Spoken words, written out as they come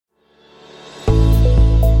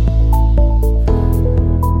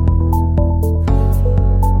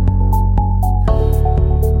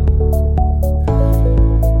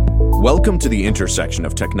Welcome to the intersection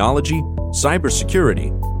of technology,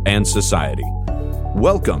 cybersecurity, and society.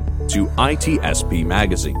 Welcome to ITSP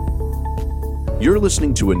Magazine. You're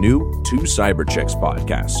listening to a new Two Cyber Chicks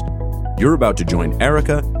podcast. You're about to join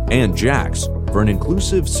Erika and Jax for an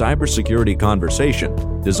inclusive cybersecurity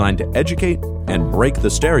conversation designed to educate and break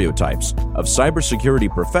the stereotypes of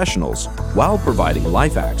cybersecurity professionals while providing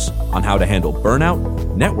life hacks on how to handle burnout,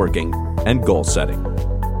 networking, and goal setting.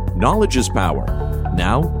 Knowledge is power,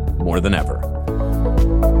 now more than ever.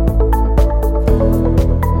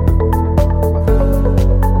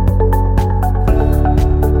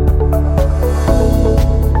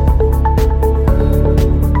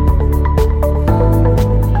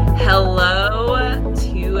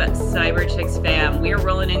 We are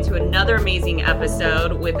rolling into another amazing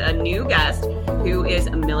episode with a new guest who is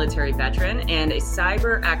a military veteran and a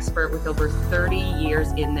cyber expert with over 30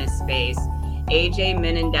 years in this space. Ajay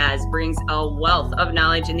Menendez brings a wealth of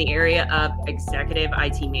knowledge in the area of executive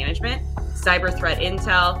IT management, cyber threat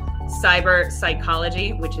intel, cyber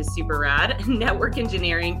psychology, which is super rad, network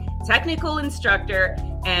engineering, technical instructor,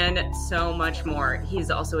 and so much more. He's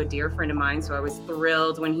also a dear friend of mine, so I was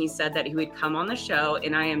thrilled when he said that he would come on the show,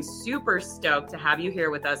 and I am super stoked to have you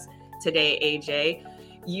here with us today, Ajay.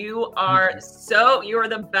 You are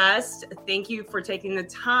the best. Thank you for taking the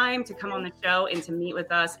time to come on the show and to meet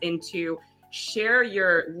with us and to share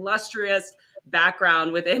your illustrious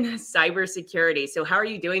background within cybersecurity. So how are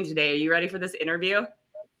you doing today? Are you ready for this interview?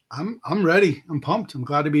 I'm ready. I'm pumped. I'm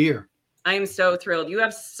glad to be here. I am so thrilled. You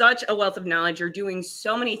have such a wealth of knowledge. You're doing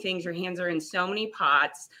so many things. Your hands are in so many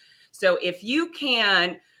pots. So if you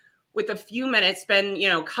can, with a few minutes, spend,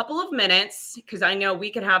 a couple of minutes, because I know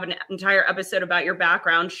we could have an entire episode about your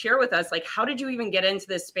background, share with us, how did you even get into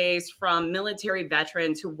this space from military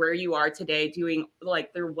veteran to where you are today, doing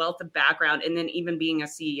their wealth of background and then even being a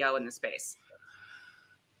CEO in the space?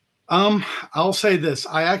 I'll say this.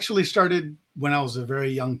 I actually started when I was a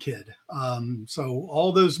very young kid. So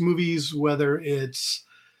all those movies, whether it's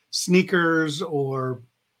Sneakers or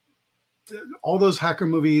all those hacker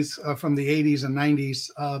movies from the 80s and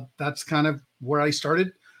 90s, that's kind of where I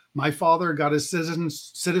started. My father got his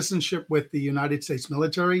citizenship with the United States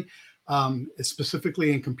military,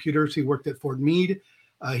 specifically in computers. He worked at Fort Meade.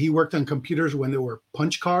 He worked on computers when there were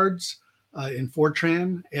punch cards in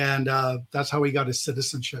Fortran, and that's how he got his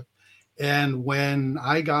citizenship. And when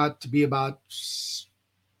I got to be about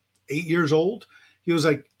 8 years old, he was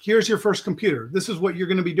like, here's your first computer. This is what you're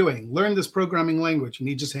going to be doing. Learn this programming language. And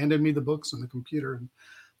he just handed me the books and the computer, and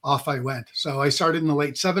off I went. So I started in the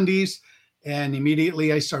late 70s, and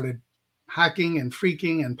immediately I started hacking and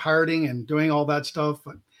freaking and pirating and doing all that stuff.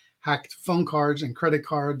 I hacked phone cards and credit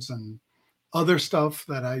cards and other stuff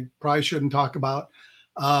that I probably shouldn't talk about.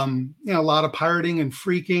 A lot of pirating and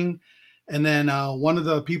freaking. And then one of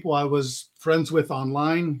the people I was friends with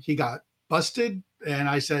online, he got busted. And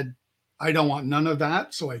I said, I don't want none of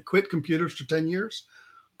that. So I quit computers for 10 years,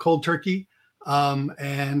 cold turkey.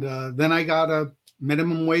 And then I got a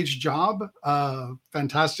minimum wage job. A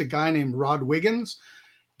fantastic guy named Rod Wiggins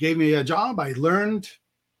gave me a job. I learned,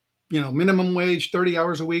 minimum wage, 30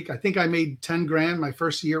 hours a week. I think I made 10 grand my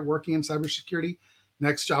first year working in cybersecurity.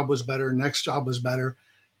 Next job was better.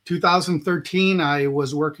 2013, I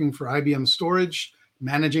was working for IBM Storage,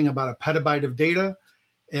 managing about a petabyte of data.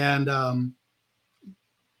 And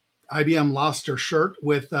IBM lost their shirt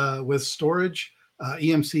with storage.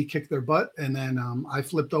 EMC kicked their butt. And then I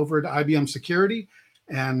flipped over to IBM Security.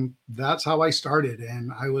 And that's how I started.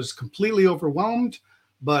 And I was completely overwhelmed,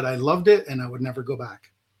 but I loved it and I would never go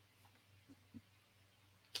back.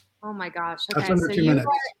 Oh my gosh. Okay. That's under 2 minutes.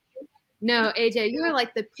 No, Ajay, you were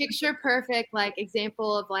the picture perfect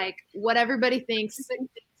example of what everybody thinks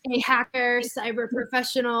a hacker, cyber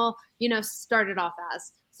professional, started off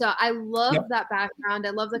as. So I love that background.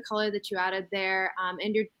 I love the color that you added there,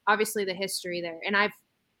 and you're obviously the history there. And I've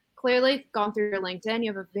clearly gone through your LinkedIn.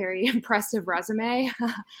 You have a very impressive resume.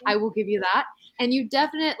 I will give you that. And you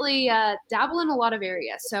definitely dabble in a lot of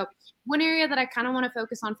areas. So one area that I kind of want to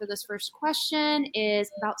focus on for this first question is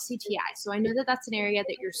about CTI. So I know that that's an area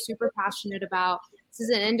that you're super passionate about. This is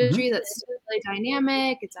an industry that's really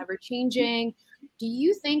dynamic. It's ever changing. Do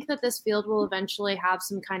you think that this field will eventually have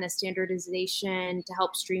some kind of standardization to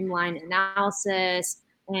help streamline analysis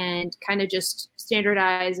and kind of just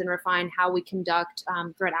standardize and refine how we conduct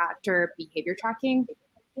threat actor behavior tracking?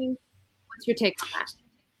 What's your take on that?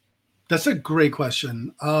 That's a great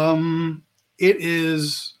question. It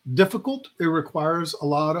is difficult. It requires a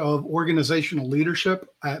lot of organizational leadership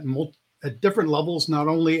at different levels, not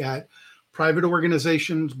only at private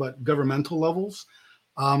organizations, but governmental levels.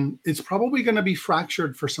 it's probably going to be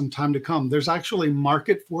fractured for some time to come. There's actually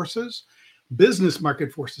market forces, business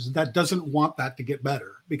market forces, that doesn't want that to get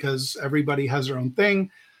better because everybody has their own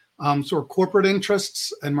thing. So corporate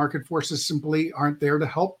interests and market forces simply aren't there to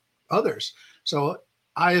help others. So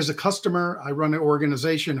I, as a customer, I run an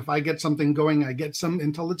organization. If I get something going, I get some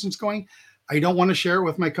intelligence going, I don't want to share it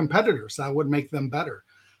with my competitors. That would make them better.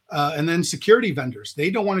 And then security vendors,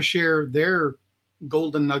 they don't want to share their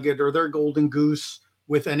golden nugget or their golden goose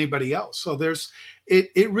with anybody else. So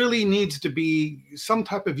it really needs to be some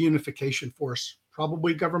type of unification force,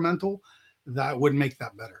 probably governmental, that would make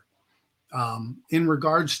that better. In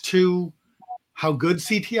regards to how good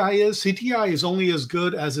CTI is only as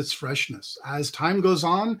good as its freshness. As time goes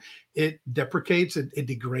on, it deprecates, it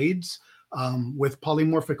degrades. With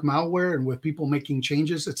polymorphic malware and with people making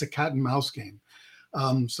changes, it's a cat and mouse game.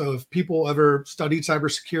 So if people ever studied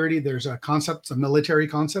cybersecurity, there's a concept, it's a military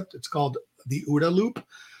concept. It's called the OODA loop.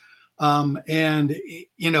 And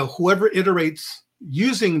whoever iterates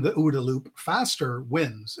using the OODA loop faster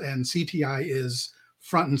wins. And CTI is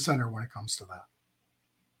front and center when it comes to that.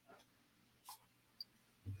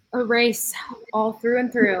 A race all through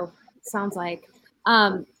and through, sounds like.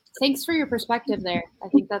 Thanks for your perspective there. I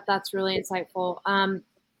think that's really insightful.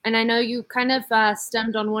 And I know you kind of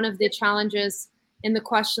stemmed on one of the challenges in the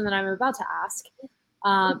question that I'm about to ask.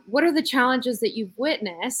 What are the challenges that you've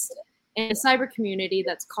witnessed in the cyber community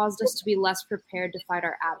that's caused us to be less prepared to fight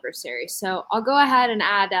our adversaries? So I'll go ahead and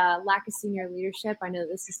add lack of senior leadership. I know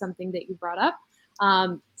this is something that you brought up.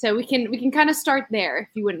 So we can kind of start there if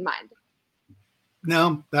you wouldn't mind.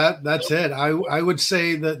 No, that's it. I would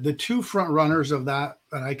say that the two front runners of that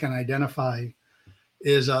I can identify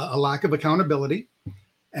is a lack of accountability.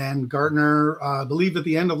 And Gartner, I believe at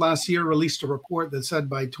the end of last year, released a report that said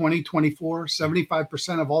by 2024,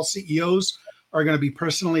 75% of all CEOs are going to be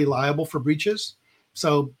personally liable for breaches.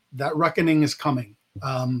 So that reckoning is coming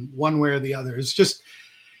one way or the other. It's just,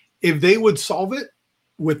 if they would solve it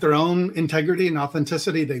with their own integrity and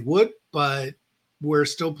authenticity, they would, but we're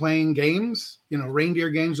still playing games, reindeer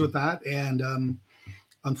games with that. And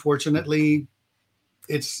unfortunately,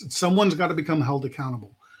 someone's got to become held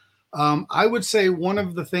accountable. I would say one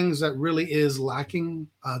of the things that really is lacking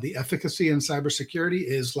the efficacy in cybersecurity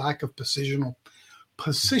is lack of positional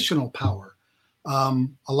power. A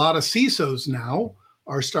lot of CISOs now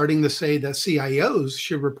are starting to say that CIOs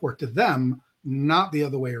should report to them, not the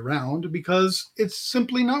other way around, because it's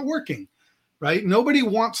simply not working. Right? Nobody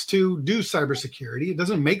wants to do cybersecurity. It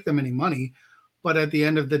doesn't make them any money. But at the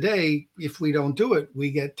end of the day, if we don't do it,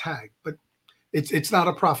 we get tagged. But it's not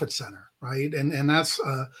a profit center, right? And that's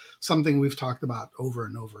something we've talked about over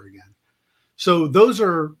and over again. So those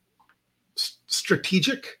are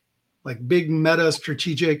strategic, like big meta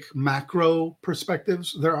strategic macro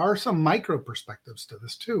perspectives. There are some micro perspectives to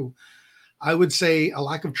this too. I would say a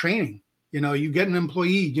lack of training. You get an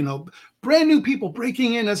employee, brand new people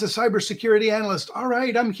breaking in as a cybersecurity analyst. All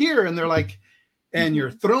right, I'm here. And they're like, and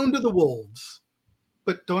you're thrown to the wolves.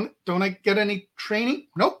 But don't I get any training?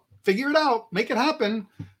 Nope. Figure it out. Make it happen.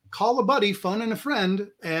 Call a buddy, phone in a friend.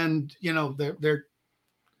 And, they're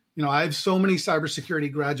I have so many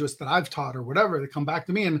cybersecurity graduates that I've taught or whatever that come back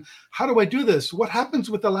to me and how do I do this? What happens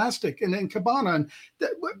with Elastic and Kibana? And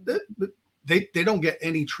they don't get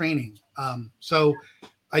any training. So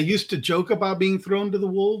I used to joke about being thrown to the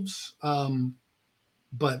wolves,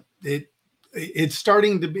 but it's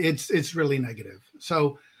starting to be, it's really negative.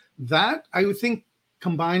 So that I would think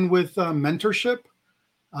combined with mentorship,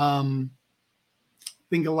 I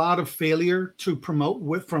think a lot of failure to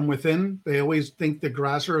promote from within. They always think the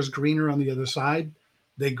grass is greener on the other side.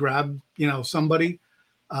 They grab, somebody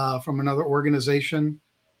from another organization.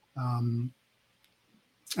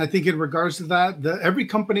 I think in regards to that, every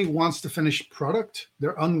company wants to finish product.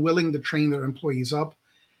 They're unwilling to train their employees up.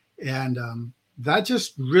 And that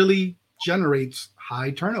just really generates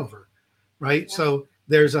high turnover, right? Yeah. So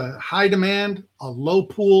there's a high demand, a low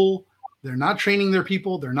pool. They're not training their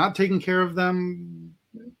people. They're not taking care of them.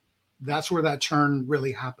 That's where that churn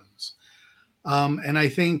really happens. And I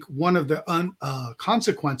think one of the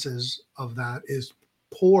consequences of that is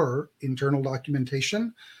poor internal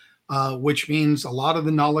documentation. Which means a lot of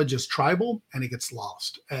the knowledge is tribal and it gets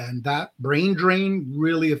lost. And that brain drain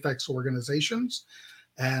really affects organizations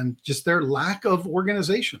and just their lack of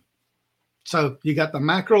organization. So you got the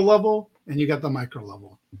macro level and you got the micro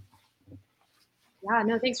level. Yeah,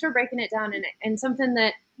 no, thanks for breaking it down. And something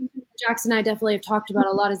that Jackson and I definitely have talked about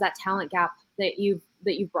a lot is that talent gap that you've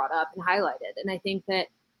brought up and highlighted. And I think that,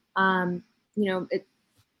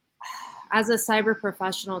 as a cyber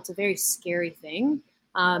professional, it's a very scary thing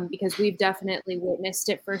because we've definitely witnessed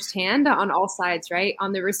it firsthand on all sides, right?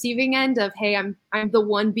 On the receiving end of, hey, I'm the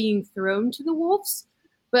one being thrown to the wolves,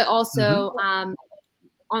 but also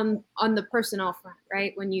on the personal front,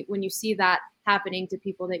 right? When you see that happening to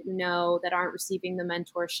people that you know that aren't receiving the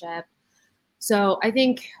mentorship. So I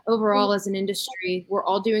think overall as an industry, we're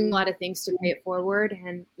all doing a lot of things to pay it forward.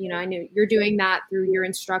 And, I know you're doing that through your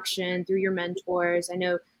instruction, through your mentors. I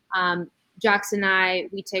know Jax and I,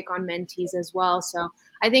 we take on mentees as well. So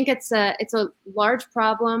I think it's a large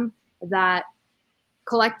problem that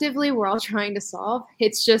collectively we're all trying to solve.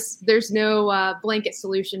 It's just there's no blanket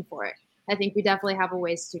solution for it. I think we definitely have a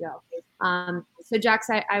ways to go. So Jax,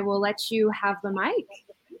 I will let you have the mic.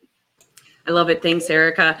 I love it. Thanks,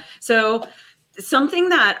 Erika. So something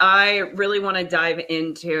that I really want to dive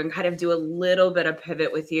into and kind of do a little bit of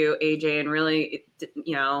pivot with you, AJ, and really,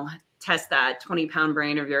 test that 20-pound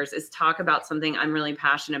brain of yours is talk about something I'm really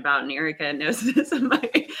passionate about. And Erika knows this of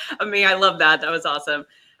me. I love that. That was awesome.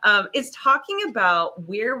 Is talking about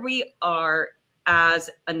where we are as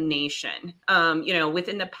a nation.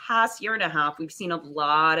 Within the past year and a half, we've seen a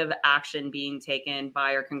lot of action being taken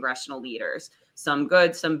by our congressional leaders, some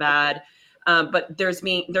good, some bad. But there's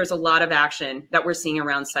a lot of action that we're seeing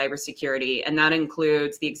around cybersecurity, and that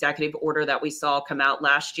includes the executive order that we saw come out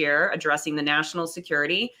last year addressing the national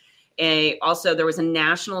security. Also, there was a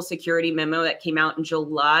national security memo that came out in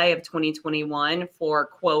July of 2021 for,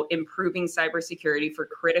 quote, improving cybersecurity for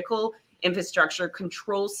critical infrastructure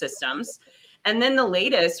control systems. And then the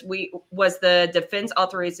latest was the Defense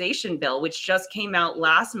Authorization Bill, which just came out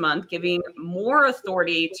last month, giving more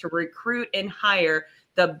authority to recruit and hire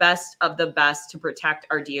the best of the best to protect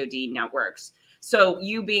our DoD networks. So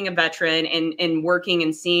you being a veteran and working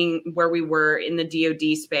and seeing where we were in the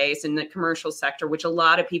DoD space and the commercial sector, which a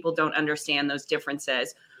lot of people don't understand those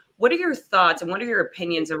differences. What are your thoughts and what are your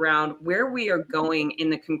opinions around where we are going in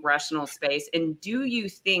the congressional space? And do you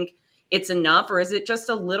think it's enough, or is it just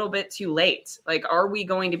a little bit too late? Like, are we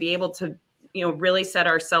going to be able to, really set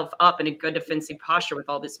ourselves up in a good defensive posture with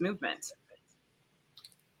all this movement?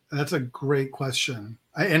 That's a great question.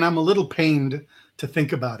 And I'm a little pained to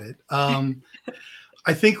think about it.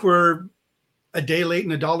 I think we're a day late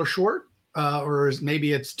and a dollar short, or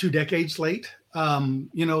maybe it's 2 decades late. A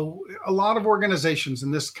lot of organizations,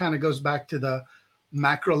 and this kind of goes back to the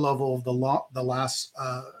macro level of the last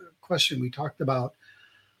question we talked about.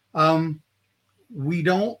 We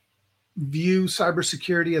don't view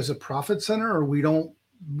cybersecurity as a profit center, or we don't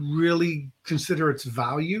really consider its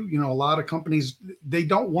value. A lot of companies, they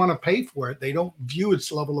don't want to pay for it. They don't view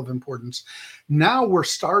its level of importance. Now we're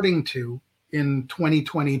starting to, in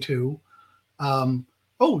 2022,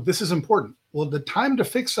 this is important. Well, the time to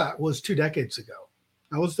fix that was 2 decades ago.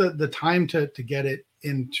 That was the time to get it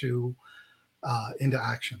into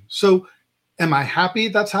action. So am I happy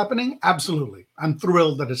that's happening? Absolutely. I'm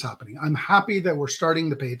thrilled that it's happening. I'm happy that we're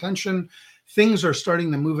starting to pay attention. Things are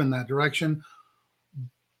starting to move in that direction.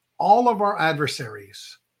 All of our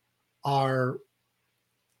adversaries are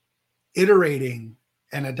iterating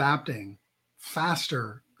and adapting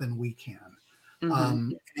faster than we can.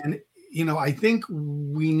 And I think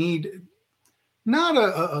we need not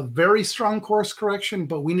a very strong course correction,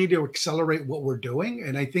 but we need to accelerate what we're doing.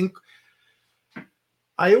 And I think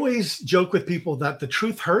I always joke with people that the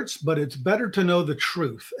truth hurts, but it's better to know the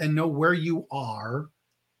truth and know where you are,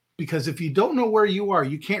 because if you don't know where you are,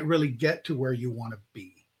 you can't really get to where you want to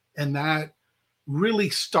be. And that really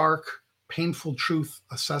stark, painful truth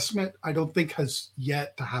assessment, I don't think has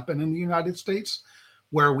yet to happen in the United States,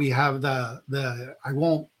 where we have the I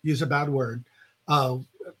won't use a bad word, come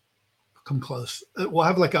close. We'll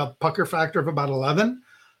have like a pucker factor of about 11,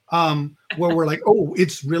 where we're like, oh,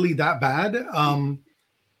 it's really that bad. I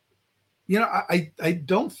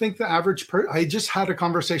don't think the average I just had a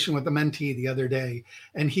conversation with a mentee the other day,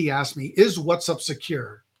 and he asked me, is WhatsApp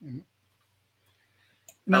secure?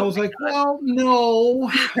 And I was like, well, no,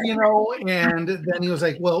 and then he was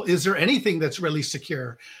like, well, is there anything that's really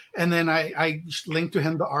secure? And then I linked to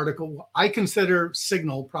him the article. I consider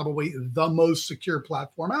Signal probably the most secure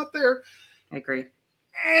platform out there. I agree.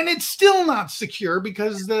 And it's still not secure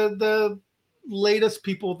because the latest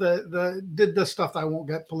people that did the stuff, I won't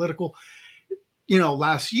get political,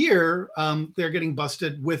 last year, they're getting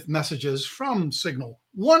busted with messages from Signal.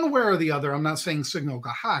 One way or the other, I'm not saying Signal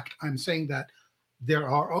got hacked. I'm saying that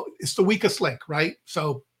it's the weakest link, right?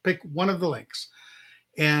 So pick one of the links.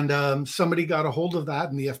 And somebody got a hold of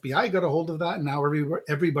that, and the FBI got a hold of that, and now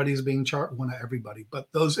everybody's being charged. Well, not everybody, but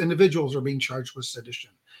those individuals are being charged with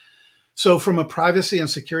sedition. So from a privacy and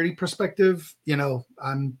security perspective,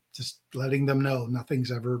 I'm just letting them know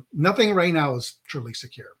nothing right now is truly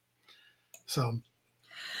secure. So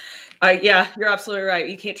Yeah, you're absolutely right.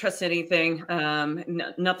 You can't trust anything.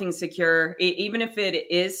 Nothing's secure. Even if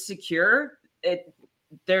it is secure,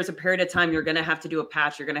 there's a period of time you're going to have to do a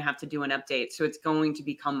patch. You're going to have to do an update. So it's going to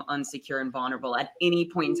become unsecure and vulnerable at any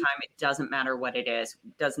point in time. It doesn't matter what it is.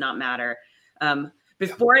 It does not matter.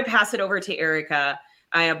 Before I pass it over to Erika,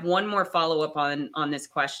 I have one more follow-up on this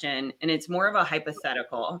question, and it's more of a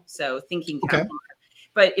hypothetical. So thinking cap on.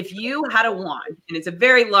 But if you had a wand, and it's a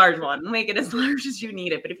very large one, we'll make it as large as you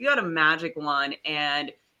need it. But if you had a magic wand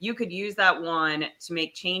and you could use that wand to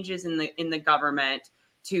make changes in the government,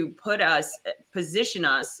 to position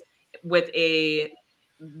us with a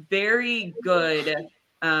very good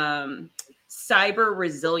cyber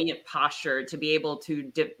resilient posture to be able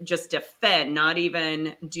to just defend, not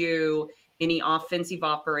even do any offensive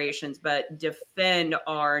operations, but defend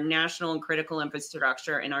our national and critical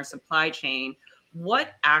infrastructure and our supply chain,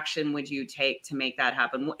 what action would you take to make that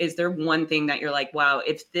happen? Is there one thing that you're like, wow,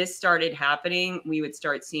 if this started happening, we would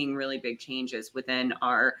start seeing really big changes within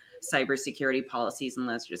our cybersecurity policies and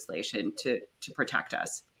legislation to protect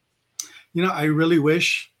us? I really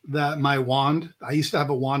wish that my wand, I used to have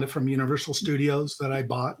a wand from Universal Studios that I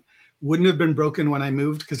bought, wouldn't have been broken when I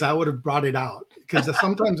moved, because I would have brought it out. Because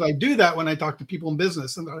sometimes I do that when I talk to people in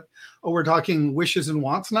business, and they're like, oh, we're talking wishes and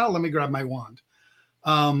wants now. Let me grab my wand.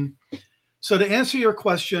 So to answer your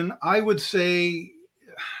question, I would say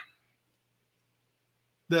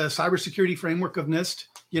the cybersecurity framework of NIST,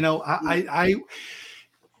 I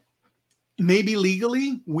maybe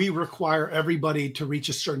legally we require everybody to reach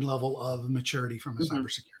a certain level of maturity from a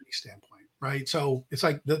cybersecurity standpoint, right? So it's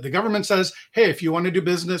like the government says, hey, if you want to do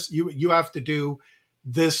business, you have to do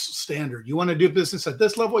this standard. You want to do business at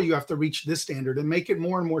this level, you have to reach this standard, and make it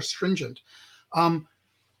more and more stringent.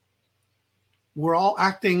 We're all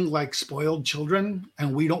acting like spoiled children,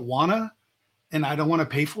 and we don't want to, and I don't want to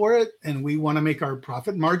pay for it. And we want to make our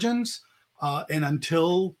profit margins. And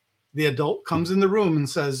until the adult comes in the room and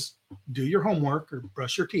says, do your homework or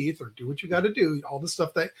brush your teeth or do what you got to do, all the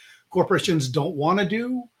stuff that corporations don't want to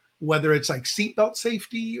do, whether it's like seatbelt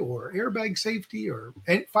safety or airbag safety or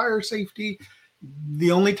fire safety, the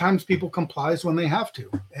only times people comply is when they have to.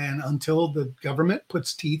 And until the government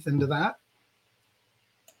puts teeth into that,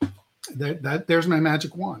 there's my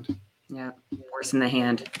magic wand. Yeah, horse in the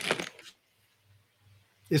hand.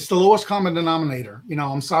 It's the lowest common denominator.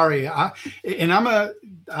 I'm sorry. I'm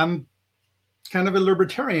kind of a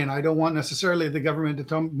libertarian. I don't want necessarily the government to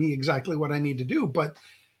tell me exactly what I need to do, but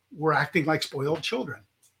we're acting like spoiled children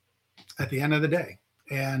at the end of the day.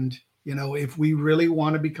 And, if we really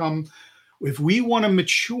want to if we want to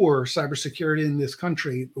mature cybersecurity in this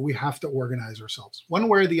country, we have to organize ourselves one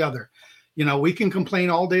way or the other. We can complain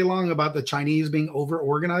all day long about the Chinese being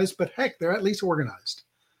over-organized, but heck, they're at least organized.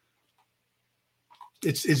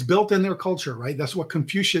 It's built in their culture, right? That's what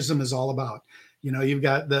Confucianism is all about. You've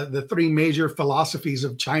got the three major philosophies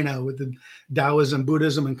of China with the Taoism,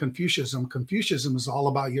 Buddhism, and Confucianism. Confucianism is all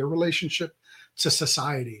about your relationship to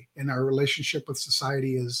society, and our relationship with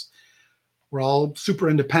society is we're all super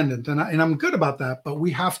independent, and I'm good about that. But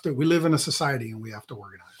we live in a society, and we have to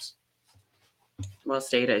organize. Well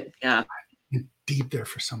stated. Yeah. Deep there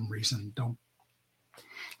for some reason. Don't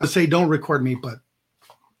record me, but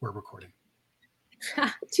we're recording.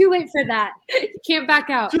 Too late for that. You can't back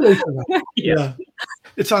out. Too late for that. Yeah.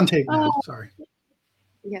 It's on tape now. Sorry.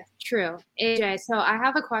 Yeah, true. AJ, so I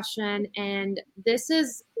have a question, and this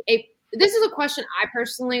is a question I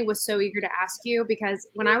personally was so eager to ask you, because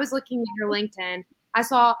when I was looking at your LinkedIn, I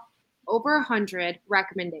saw over 100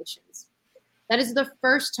 recommendations. That is the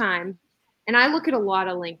first time, and I look at a lot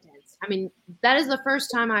of LinkedIns. I mean, that is the first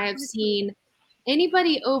time I have seen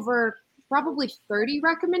anybody over probably 30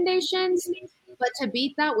 recommendations, but to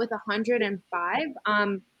beat that with 105,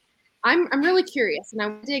 I'm really curious, and I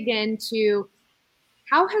want to dig into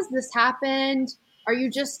how has this happened? Are you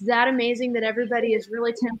just that amazing that everybody is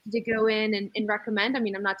really tempted to go in and recommend? I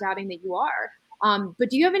mean, I'm not doubting that you are, but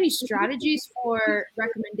do you have any strategies for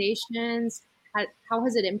recommendations? How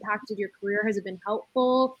has it impacted your career? Has it been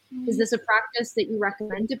helpful? Is this a practice that you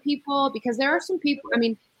recommend to people? Because there are some people, I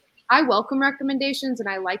mean, I welcome recommendations and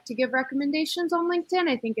I like to give recommendations on LinkedIn.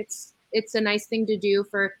 I think it's a nice thing to do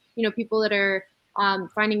for, people that are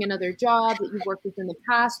finding another job that you've worked with in the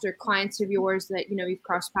past, or clients of yours that, you've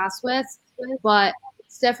crossed paths with. But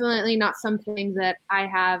it's definitely not something that I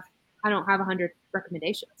don't have 100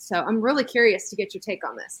 recommendations. So I'm really curious to get your take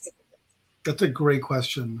on this. That's a great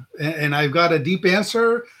question. And I've got a deep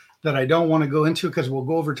answer that I don't want to go into because we'll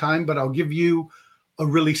go over time, but I'll give you a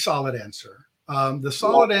really solid answer. The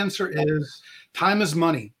solid answer is time is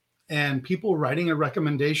money, and people writing a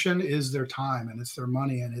recommendation is their time, and it's their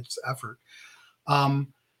money, and it's effort.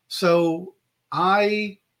 So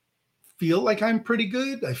I feel like I'm pretty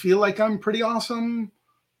good. I feel like I'm pretty awesome.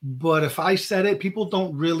 But if I said it, people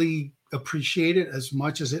don't really appreciate it as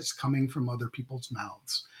much as it's coming from other people's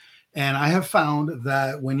mouths. And I have found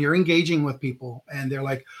that when you're engaging with people and they're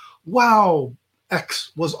like, wow,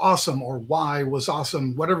 X was awesome, or Y was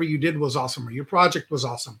awesome, whatever you did was awesome, or your project was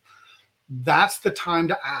awesome, that's the time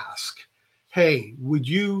to ask, hey, would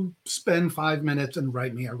you spend 5 minutes and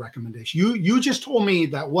write me a recommendation? You just told me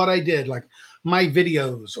that what I did, like my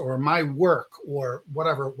videos or my work or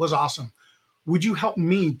whatever, was awesome. Would you help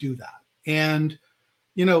me do that? And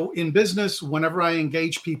in business, whenever I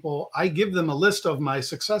engage people, I give them a list of my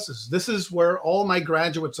successes. This is where all my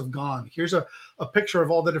graduates have gone. Here's a picture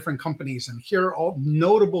of all the different companies, and here are all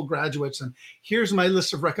notable graduates, and here's my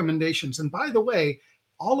list of recommendations. And by the way,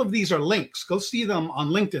 all of these are links. Go see them on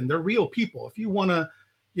LinkedIn. They're real people. If you want to,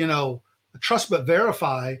 trust but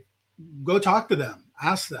verify, go talk to them,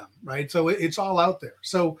 ask them, right? So it's all out there.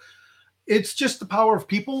 So it's just the power of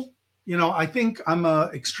people. I think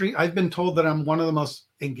I've been told that I'm one of the most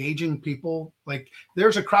engaging people. Like,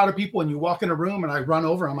 there's a crowd of people and you walk in a room and I run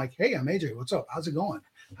over. I'm like, hey, I'm AJ. What's up? How's it going?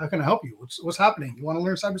 How can I help you? What's happening? You want to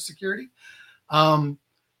learn cybersecurity? I'm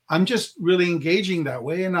just really engaging that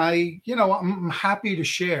way. And I'm happy to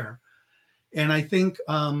share. And I think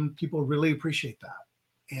people really appreciate that.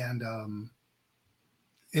 And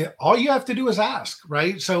all you have to do is ask,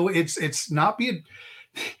 right? So it's not being...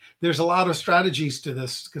 There's a lot of strategies to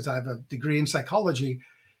this because I have a degree in psychology.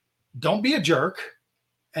 Don't be a jerk.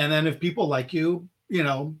 And then if people like you,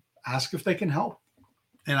 ask if they can help.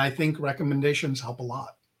 And I think recommendations help a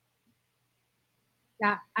lot.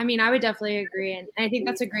 Yeah, I mean, I would definitely agree. And I think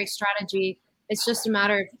that's a great strategy. It's just a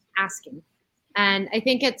matter of asking. And I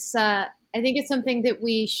think it's something that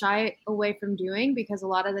we shy away from doing because a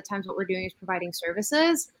lot of the times what we're doing is providing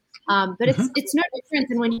services. But it's no different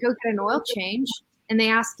than when you go get an oil change and they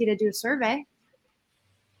ask you to do a survey.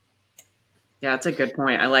 Yeah, that's a good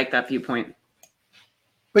point. I like that viewpoint.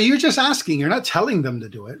 But you're just asking. You're not telling them to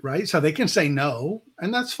do it, right? So they can say no,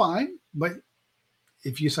 and that's fine. But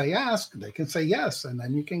if you say ask, they can say yes, and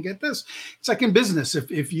then you can get this. It's like in business.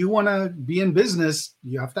 If you want to be in business,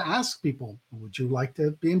 you have to ask people, would you like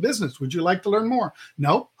to be in business? Would you like to learn more?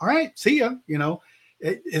 No? All right, see ya.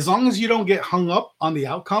 As long as you don't get hung up on the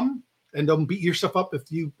outcome and don't beat yourself up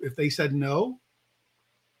if they said no,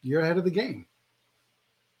 you're ahead of the game.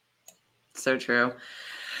 So true.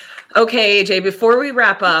 Okay, AJ, before we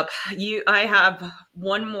wrap up, I have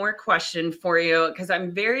one more question for you because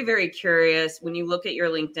I'm very, very curious. When you look at your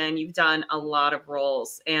LinkedIn, you've done a lot of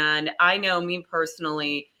roles. And I know me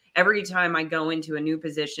personally, every time I go into a new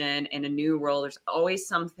position and a new role, there's always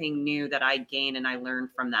something new that I gain and I learn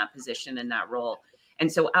from that position and that role.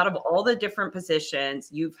 And so out of all the different positions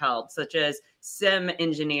you've held, such as SIM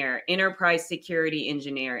engineer, enterprise security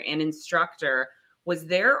engineer, and instructor, was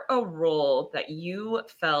there a role that you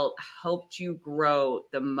felt helped you grow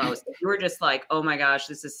the most? You were just like, oh my gosh,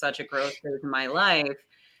 this is such a growth phase in my life.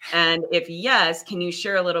 And if yes, can you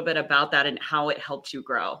share a little bit about that and how it helped you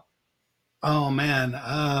grow? Oh man,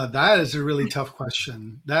 that is a really tough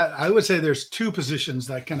question. That I would say there's two positions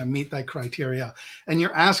that kind of meet that criteria. And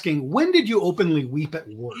you're asking, when did you openly weep at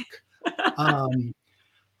work?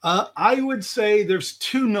 I would say there's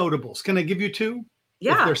two notables. Can I give you two?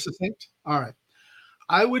 Yeah. If they're succinct? All right.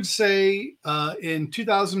 I would say in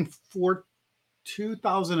 2004,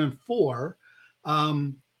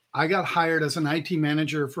 I got hired as an IT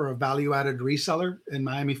manager for a value-added reseller in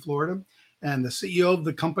Miami, Florida. And the CEO of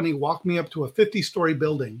the company walked me up to a 50-story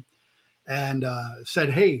building and said,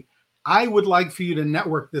 hey, I would like for you to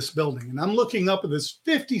network this building. And I'm looking up at this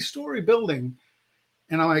 50-story building.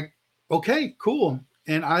 And I'm like, okay, cool.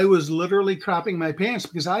 And I was literally crapping my pants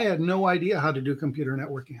because I had no idea how to do computer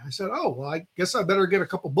networking. I said, oh, well, I guess I better get a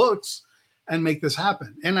couple books and make this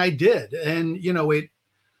happen. And I did. And,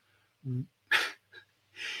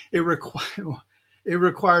 it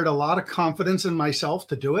required a lot of confidence in myself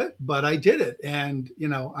to do it, but I did it. And,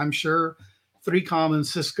 I'm sure 3Com and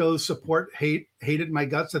Cisco support hated my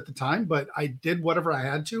guts at the time, but I did whatever I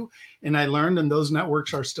had to. And I learned, and those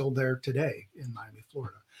networks are still there today in Miami,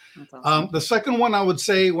 Florida. Awesome. The second one, I would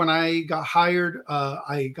say when I got hired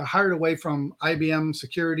away from IBM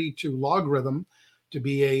security to Logarithm to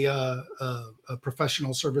be a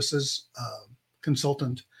professional services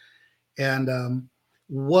consultant. And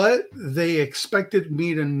what they expected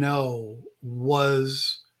me to know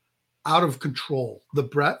was out of control. The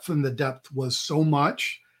breadth and the depth was so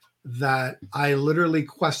much that I literally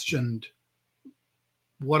questioned,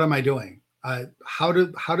 what am I doing? How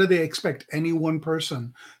do they expect any one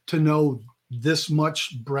person to know this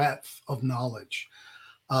much breadth of knowledge?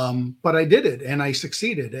 But I did it and I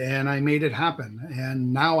succeeded and I made it happen.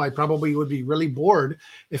 And now I probably would be really bored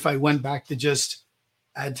if I went back to just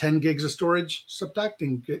add 10 gigs of storage,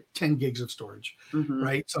 subtracting 10 gigs of storage,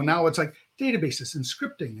 right? So now it's like databases and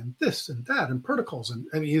scripting and this and that and protocols. And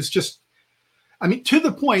I mean, it's just, to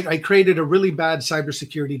the point I created a really bad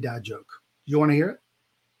cybersecurity dad joke. You want to hear it?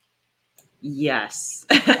 Yes.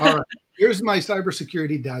 All right. Here's my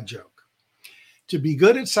cybersecurity dad joke. To be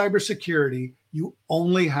good at cybersecurity, you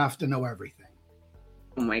only have to know everything.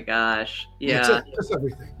 Oh my gosh. Yeah. Just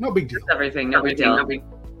everything. No big deal. Just everything. No big deal.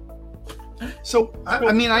 So,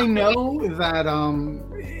 I know that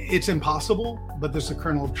it's impossible, but there's a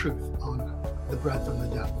kernel of truth on the breadth and the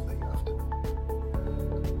depth that you have to know.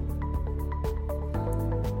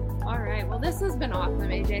 All right. Well, this has been awesome,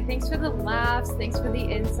 AJ. Thanks for the laughs. Thanks for the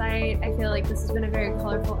insight. I feel like this has been a very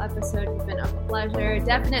colorful episode. You've been a pleasure.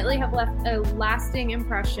 Definitely have left a lasting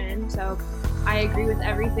impression. So I agree with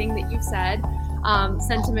everything that you've said,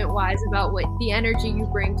 sentiment-wise, about what the energy you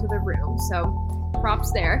bring to the room. So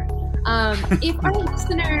props there. If our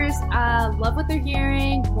listeners love what they're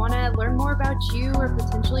hearing, want to learn more about you or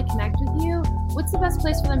potentially connect with you, what's the best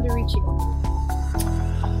place for them to reach you?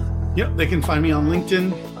 Yep, they can find me on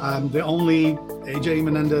LinkedIn. I'm the only AJ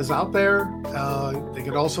Menendez out there. They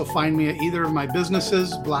could also find me at either of my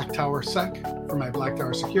businesses, Black Tower Sec for my Black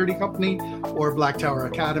Tower Security Company, or Black Tower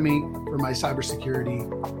Academy for my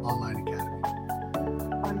Cybersecurity Online Academy.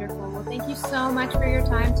 Wonderful. Well, thank you so much for your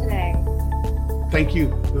time today. Thank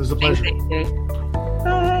you. It was a pleasure. Thanks, AJ.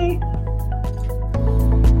 Bye.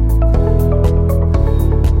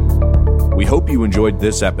 We hope you enjoyed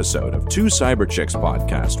this episode of Two Cyber Chicks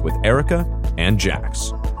podcast with Erika and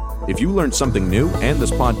Jax. If you learned something new and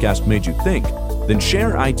this podcast made you think, then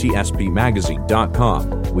share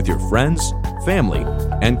itspmagazine.com with your friends, family,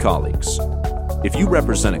 and colleagues. If you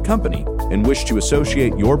represent a company and wish to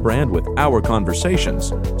associate your brand with our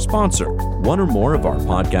conversations, sponsor one or more of our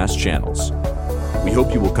podcast channels. We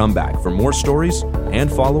hope you will come back for more stories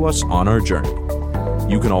and follow us on our journey.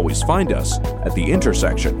 You can always find us at the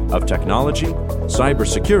intersection of technology,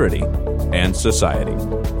 cybersecurity, and society.